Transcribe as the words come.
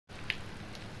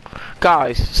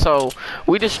Guys, so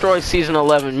we destroyed season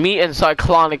 11. Me and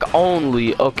Cyclonic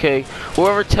only. Okay,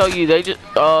 whoever tell you they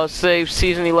just saved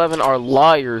season 11 are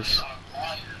liars.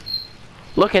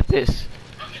 Look at this.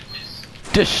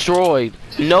 Destroyed.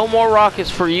 No more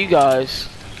rockets for you guys.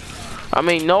 I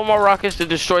mean, no more rockets to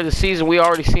destroy the season. We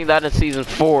already seen that in season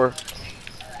 4.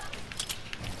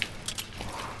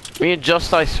 Me and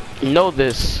Justice know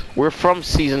this. We're from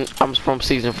season. I'm from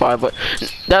season 5, but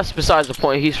that's besides the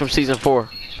point. He's from season 4.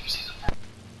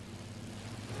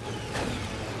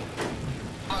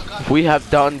 We have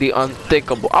done the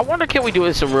unthinkable. I wonder, can we do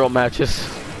this in real matches?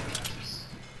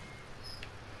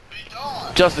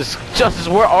 Justice,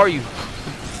 where are you?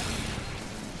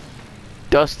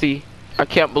 Dusty, I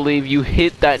can't believe you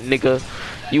hit that nigga.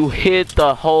 You hit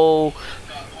the whole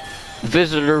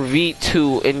Visitor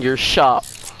V2 in your shop.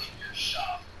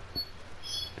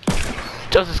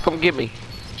 Justice, come get me.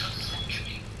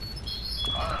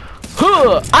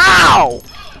 Huh! Ow!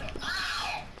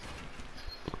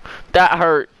 That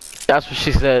hurt. That's what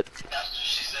she said.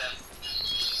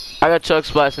 I got chug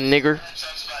splashin', nigger.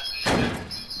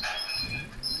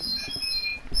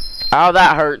 Ow,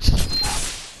 that hurts.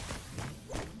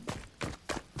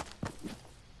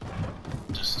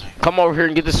 Come over here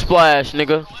and get the splash,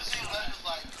 nigga.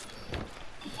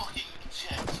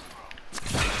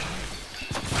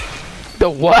 The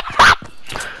what?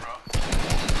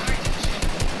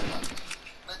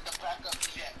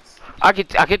 I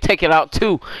could take it out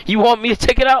too. You want me to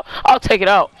take it out? I'll take it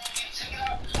out.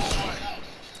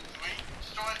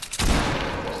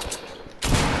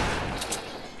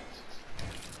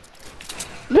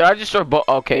 Did I just start?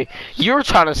 Okay, you're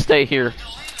trying to stay here.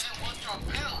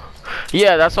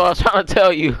 Yeah, that's what I was trying to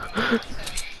tell you.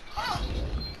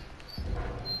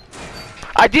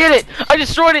 I did it! I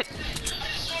destroyed it!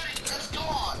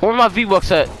 Where my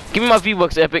V-Bucks at? Give me my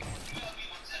V-Bucks, Epic.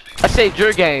 I saved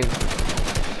your game.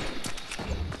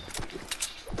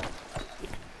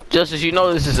 Just as you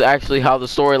know, this is actually how the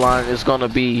storyline is gonna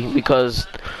be, because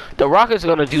the Rocket's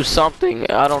gonna do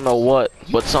something. I don't know what,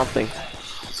 but something.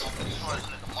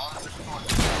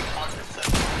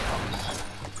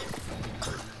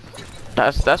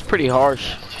 That's pretty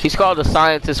harsh. He's called a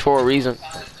scientist for a reason.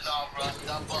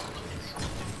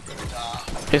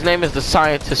 His name is the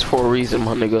scientist for a reason,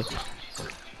 my nigga.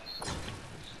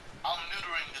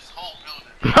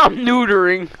 I'm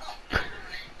neutering.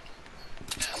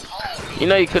 You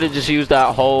know, you could have just used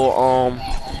that whole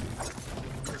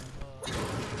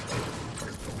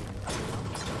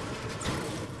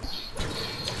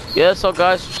yeah, so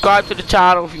guys, subscribe to the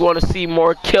channel if you want to see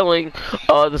more killing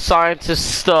the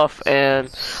scientist stuff, and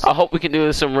I hope we can do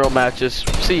this in real matches.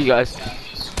 See you guys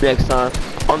next time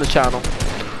on the channel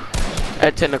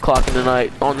at 10 o'clock in the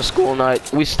night on the school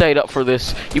night. We stayed up for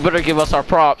this. You better give us our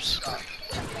props.